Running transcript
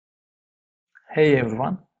Hey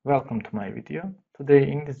everyone, welcome to my video. Today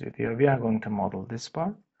in this video we are going to model this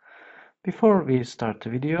part. Before we start the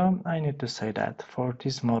video, I need to say that for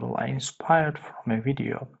this model I inspired from a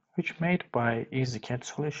video which made by EasyCAD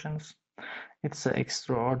Solutions. It's an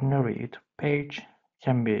extraordinary page,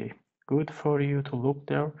 can be good for you to look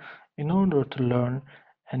there in order to learn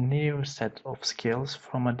a new set of skills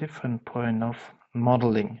from a different point of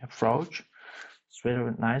modeling approach. It's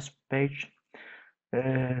very nice page,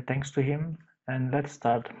 thanks to him. And let's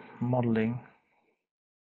start modeling.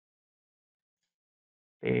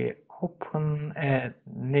 We open a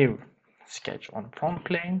new sketch on front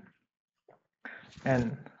plane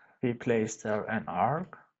and we place there an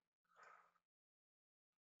arc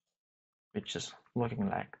which is looking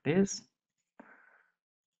like this.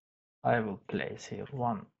 I will place here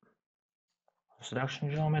one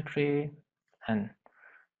construction geometry and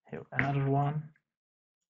here another one.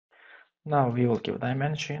 Now we will give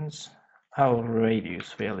dimensions. Our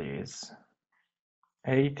radius value is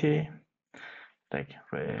 80. Take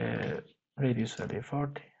radius value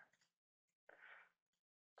 40.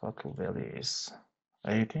 Total value is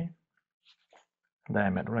 80.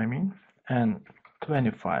 Diameter I mean, and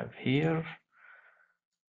 25 here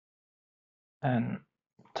and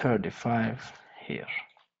 35 here,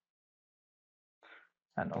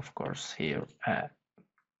 and of course here a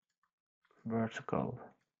vertical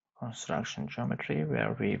construction geometry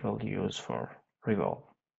where we will use for revolve.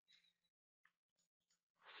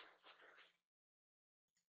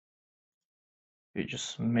 We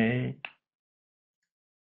just make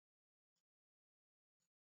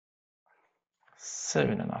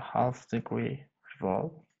 7.5 degree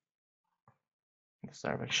revolve in this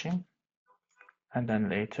direction, and then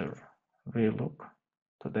later we look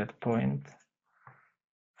to that point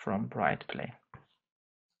from right plane.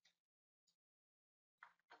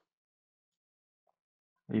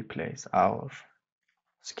 We place our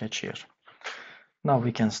sketch here. Now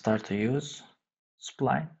we can start to use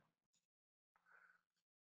spline.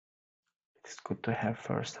 It's good to have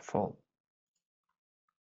first of all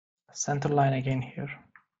a center line again here.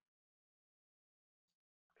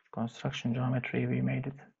 Construction geometry, we made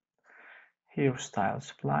it. Here style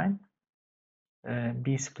spline,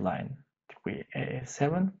 B spline degree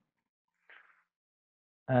 7,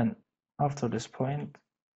 and after this point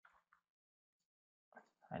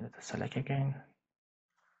I need to select again.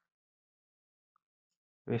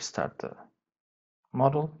 We start the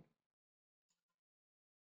model.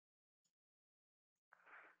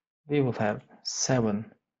 We will have 7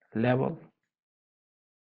 level.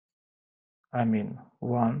 I mean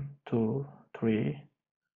 1, 2, 3,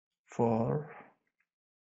 4.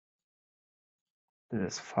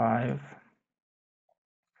 This is 5.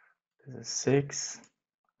 This is 6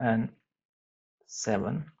 and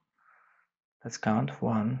 7. Let's count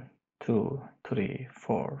 1, 2, 3,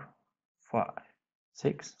 4, 5,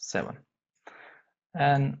 6, 7.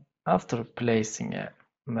 And after placing a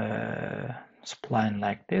spline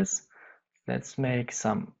like this, let's make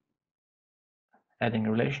some adding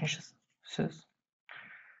relationships.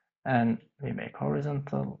 And we make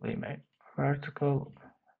horizontal, we make vertical.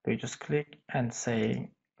 We just click and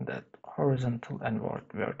say that horizontal and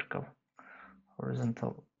vertical.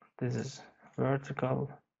 Horizontal, this is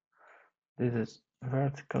vertical, this is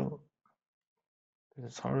vertical,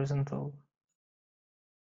 this is horizontal,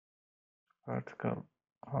 vertical,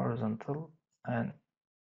 horizontal, and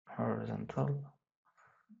horizontal.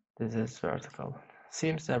 This is vertical.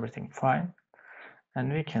 Seems everything fine,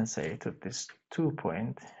 and we can say to this 2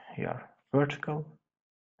 point here vertical.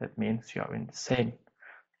 That means you are in the same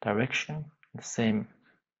direction, the same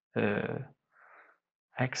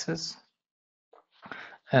axis,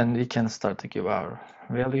 and we can start to give our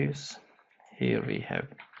values. Here we have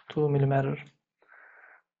 2 millimeter.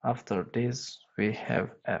 After this we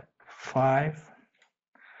have a 5.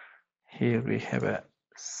 Here we have a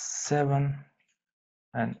 7,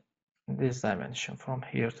 and this dimension from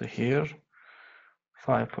here to here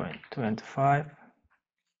 5.25.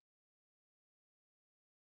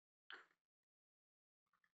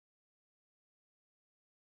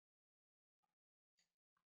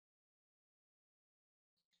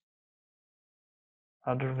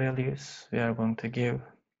 Other values we are going to give.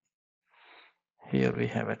 Here we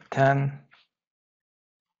have a 10,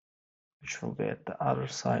 which will be at the other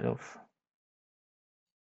side of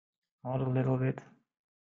model a little bit.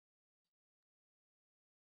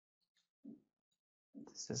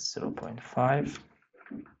 This is 0.5.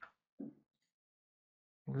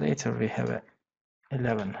 Later we have a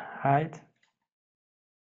 11 height,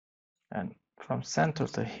 and from center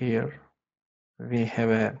to here we have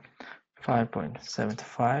a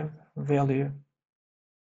 5.75 value.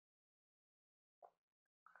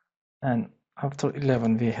 and after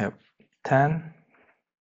 11 we have 10,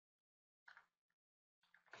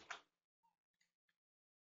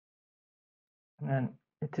 and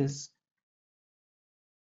it is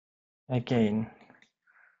again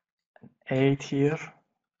 8 here,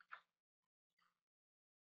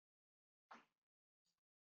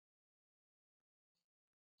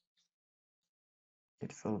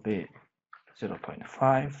 it will be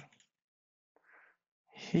 0.5.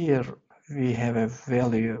 Here we have a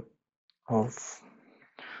value of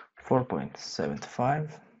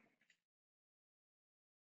 4.75,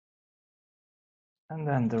 and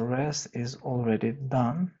then the rest is already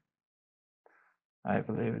done. I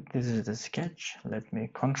believe this is the sketch. Let me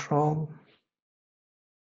control.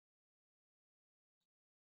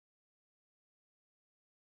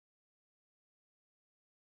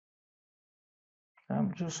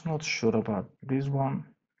 I'm just not sure about this one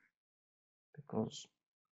because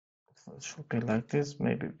it should be like this.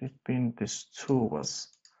 Maybe between these two was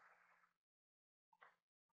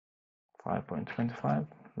 5.25.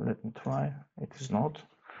 Let me try. It is not,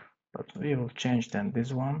 but we will change then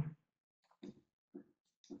this one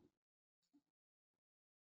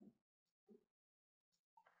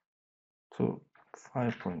to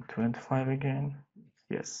 5.25 again.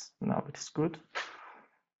 Yes, now it is good.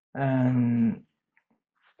 And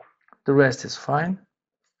the rest is fine,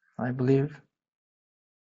 I believe.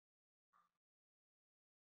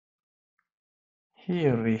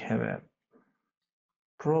 Here we have a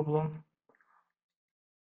problem.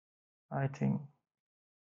 I think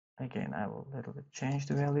again I will a little bit change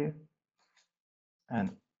the value,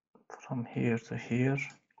 and from here to here,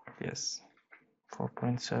 yes,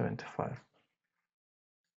 4.75.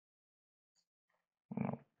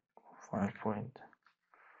 No,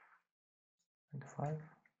 5.25.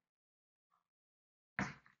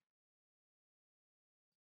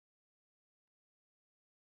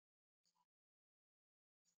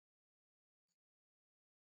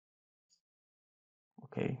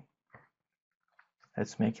 Okay,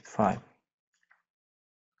 let's make it 5.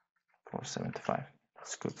 475.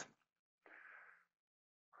 That's good.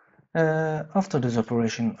 After this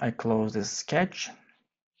operation, I close this sketch,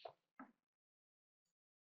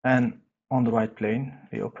 and on the right plane,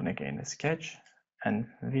 we open again the sketch, and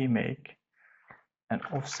we make an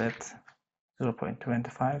offset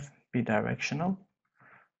 0.25 bidirectional.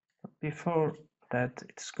 Before that,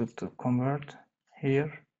 it's good to convert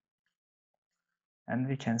here, and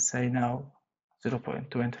we can say now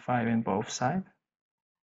 0.25 in both sides.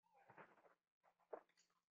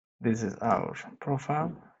 This is our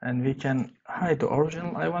profile, and we can hide the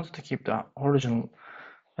original. I wanted to keep the original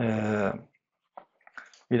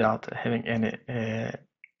without having any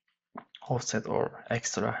offset or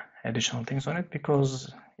extra additional things on it,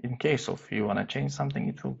 because in case of you want to change something,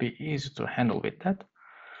 it will be easy to handle with that.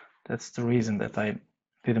 That's the reason that I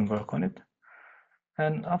didn't work on it.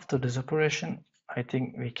 And after this operation, I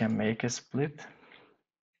think we can make a split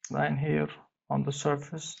line here on the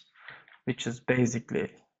surface, which is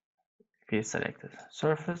basically we select the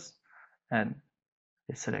surface and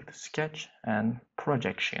we select the sketch and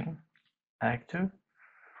projection active.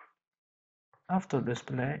 After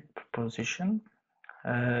display position,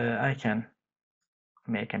 I can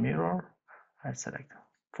make a mirror. I select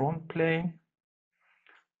front plane,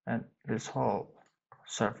 and this whole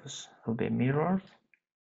surface will be mirrored.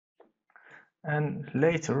 And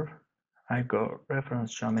later I go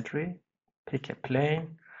reference geometry, pick a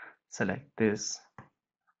plane, select this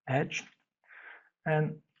edge,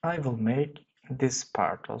 and I will make this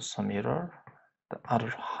part also mirror, the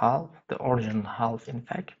other half, the original half in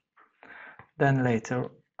fact. Then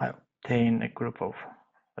later I obtain a group of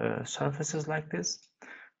surfaces like this.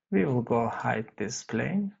 We will go hide this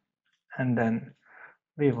plane, and then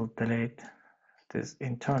we will delete these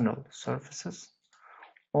internal surfaces.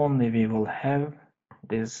 Only we will have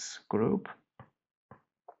this group.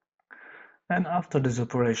 And after this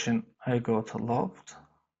operation, I go to loft.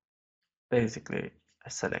 Basically, I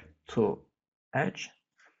select two edge.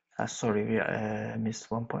 Sorry, we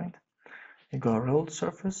missed one point. We go Revolve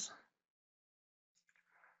Surface.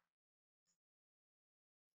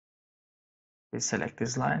 We select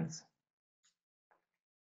these lines,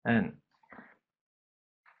 and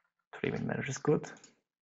 3 mm is good.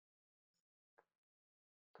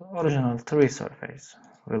 The original 3 surface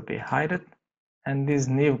will be hidden, and this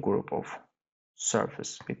new group of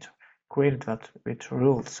surface which created with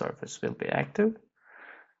Revolve Surface will be active.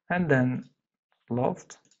 And then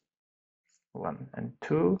loft 1 and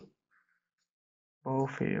 2,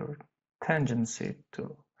 both here tangency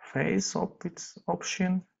to face of its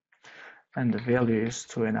option, and the value is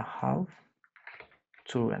 2.5,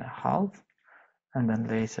 and then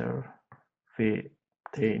later we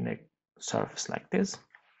obtain a surface like this.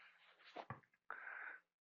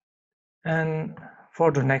 And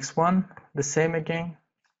for the next one, the same again,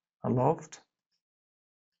 a loft,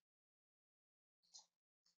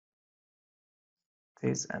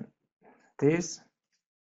 this and this,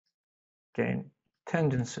 again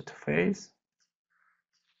tangency to face,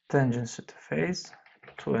 tangency to face,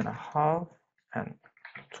 2.5 and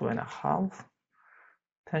 2.5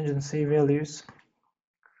 tangency values.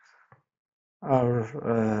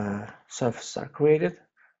 Our surfaces are created.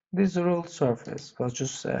 This ruled surface was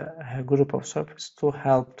just a group of surfaces to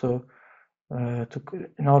help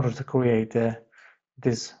in order to create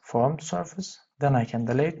this formed surface. Then I can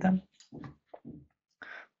delete them.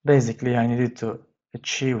 Basically, I needed to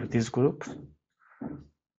achieve this group,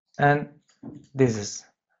 and this is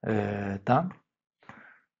done.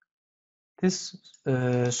 This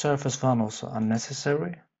surface one also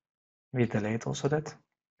unnecessary. We delete also that,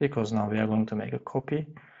 because now we are going to make a copy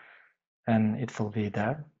and it will be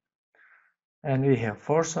there. And we have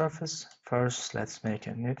 4 surfaces. First, let's make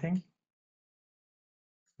a knitting.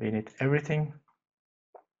 We need everything.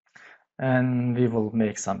 And we will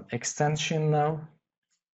make some extension now.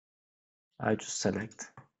 I just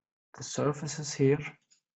select the surfaces here,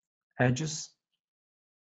 edges,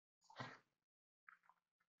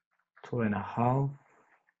 2.5.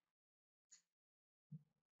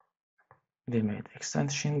 We made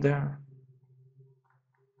extension there.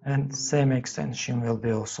 And same extension will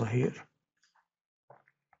be also here.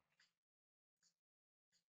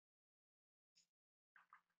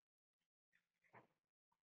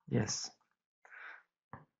 Yes,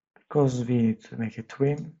 because we need to make a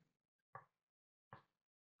trim,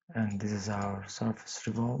 and this is our surface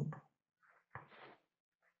revolve.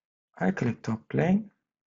 I click top plane.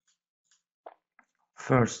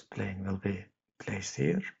 First plane will be placed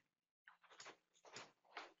here.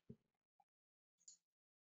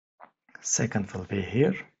 Second will be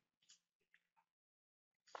here.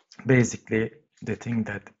 Basically, the thing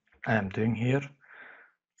that I am doing here,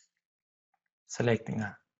 selecting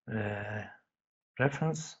a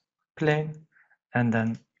reference plane, and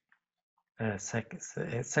then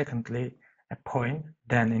secondly a point.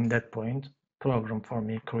 Then in that point, program for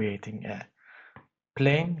me creating a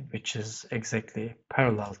plane which is exactly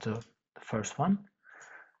parallel to the first one,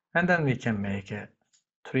 and then we can make a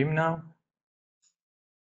trim now.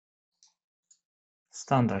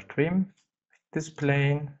 Standard trim with this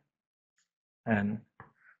plane, and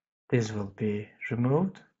this will be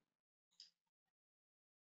removed.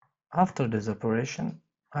 After this operation,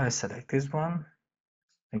 I select this one,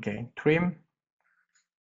 again trim,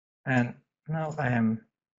 and now I am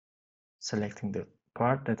selecting the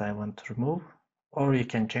part that I want to remove, or you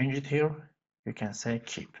can change it here. You can say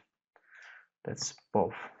keep. That's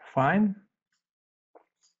both fine.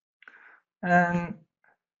 And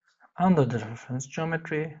under the reference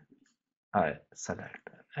geometry, I select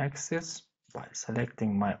an axis by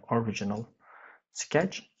selecting my original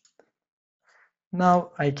sketch.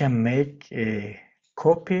 Now I can make a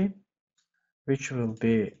copy which will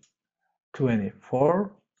be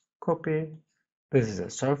 24 copy. This is a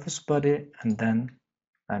surface body, and then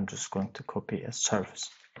I'm just going to copy a surface.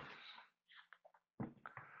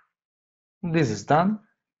 This is done,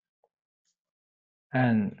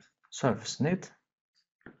 and surface knit.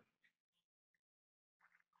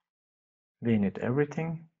 We need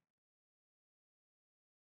everything.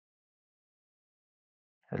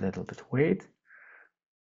 A little bit weight,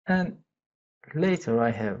 and later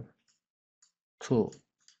I have 2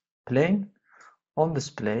 planes. On these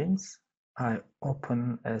planes, I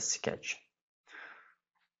open a sketch.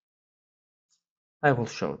 I will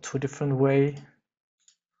show 2 different ways.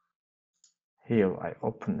 Here I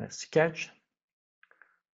open a sketch,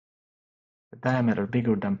 the diameter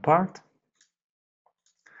bigger than part,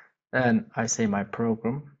 and I say my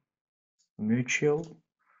program mutual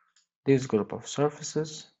this group of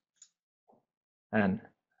surfaces and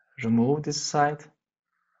remove this side.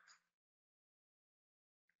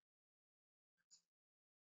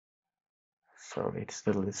 Sorry, it's a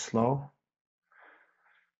little bit slow.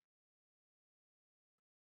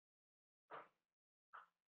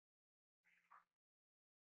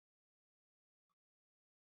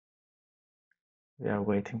 We are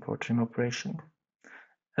waiting for trim operation.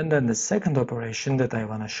 And then the second operation that I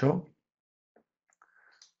want to show,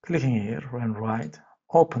 clicking here and right,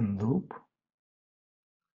 open loop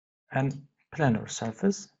and planar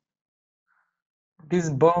surface.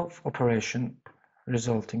 These both operation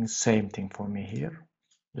resulting same thing for me here.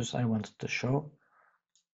 Just I wanted to show.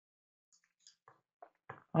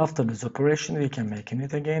 After this operation, we can make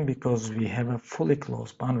it again because we have a fully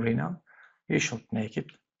closed boundary now. you should make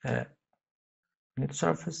it a unit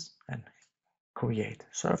surface and create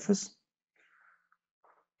surface,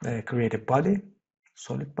 create a body,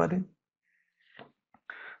 solid body.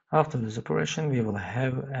 After this operation, we will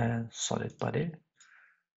have a solid body.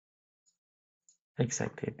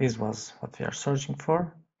 Exactly, this was what we are searching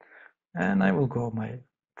for. And I will go my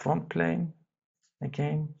front plane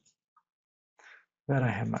again, where I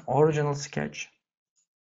have my original sketch.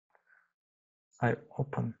 I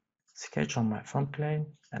open sketch on my front plane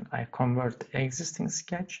and I convert the existing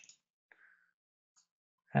sketch.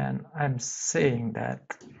 And I'm saying that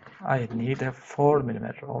I need a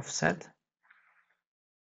 4mm offset.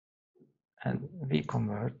 And we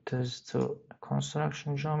convert this to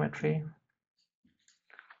construction geometry.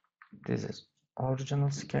 This is original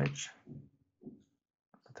sketch,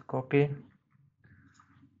 the copy,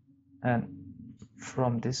 and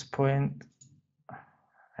from this point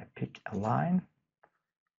I pick a line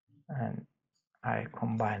and I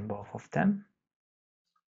combine both of them.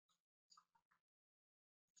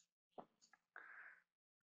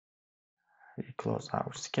 We close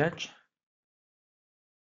our sketch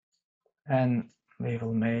and we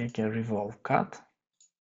will make a revolve cut,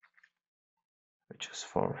 which is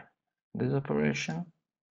for this operation.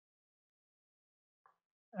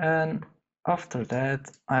 And after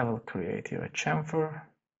that, I will create here a chamfer.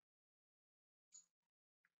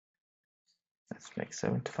 Let's make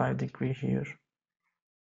 75 degree here.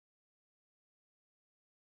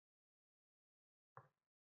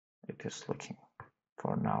 It is looking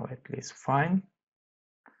for now at least fine.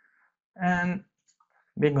 And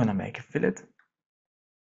we're gonna make a fillet,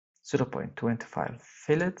 0.25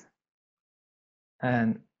 fillet,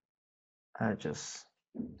 and I just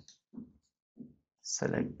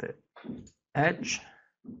select the edge,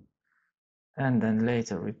 and then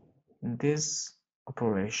later with this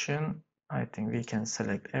operation I think we can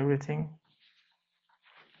select everything.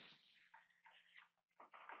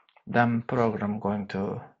 Then program going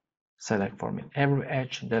to select for me every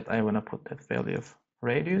edge that I want to put that value of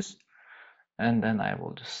radius, and then I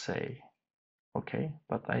will just say okay,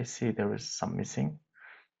 but I see there is some missing.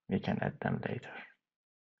 We can add them later.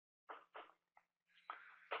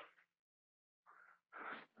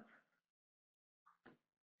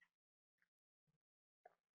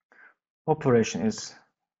 Operation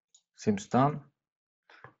seems done.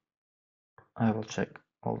 I will check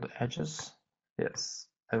all the edges. Yes,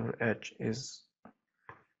 every edge is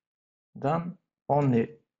done.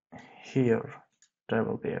 Only here there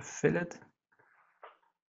will be a fillet,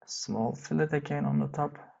 a small fillet again on the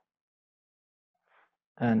top.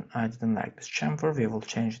 And I didn't like this chamfer. We will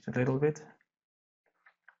change it a little bit.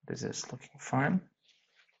 This is looking fine.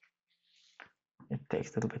 It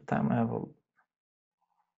takes a little bit of time. I will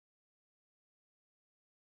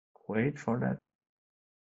wait for that.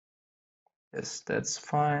 Yes, that's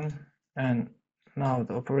fine. And now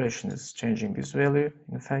the operation is changing this value.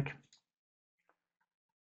 In fact,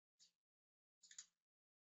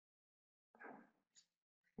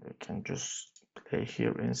 we can just play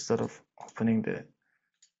here instead of opening the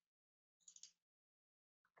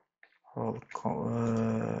whole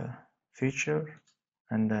feature,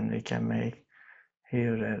 and then we can make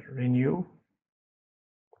here a renew,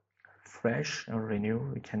 fresh or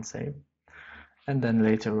renew we can say, and then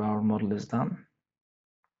later our model is done.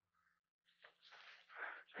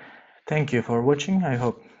 Thank you for watching. I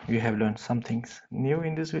hope you have learned something new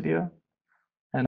in this video.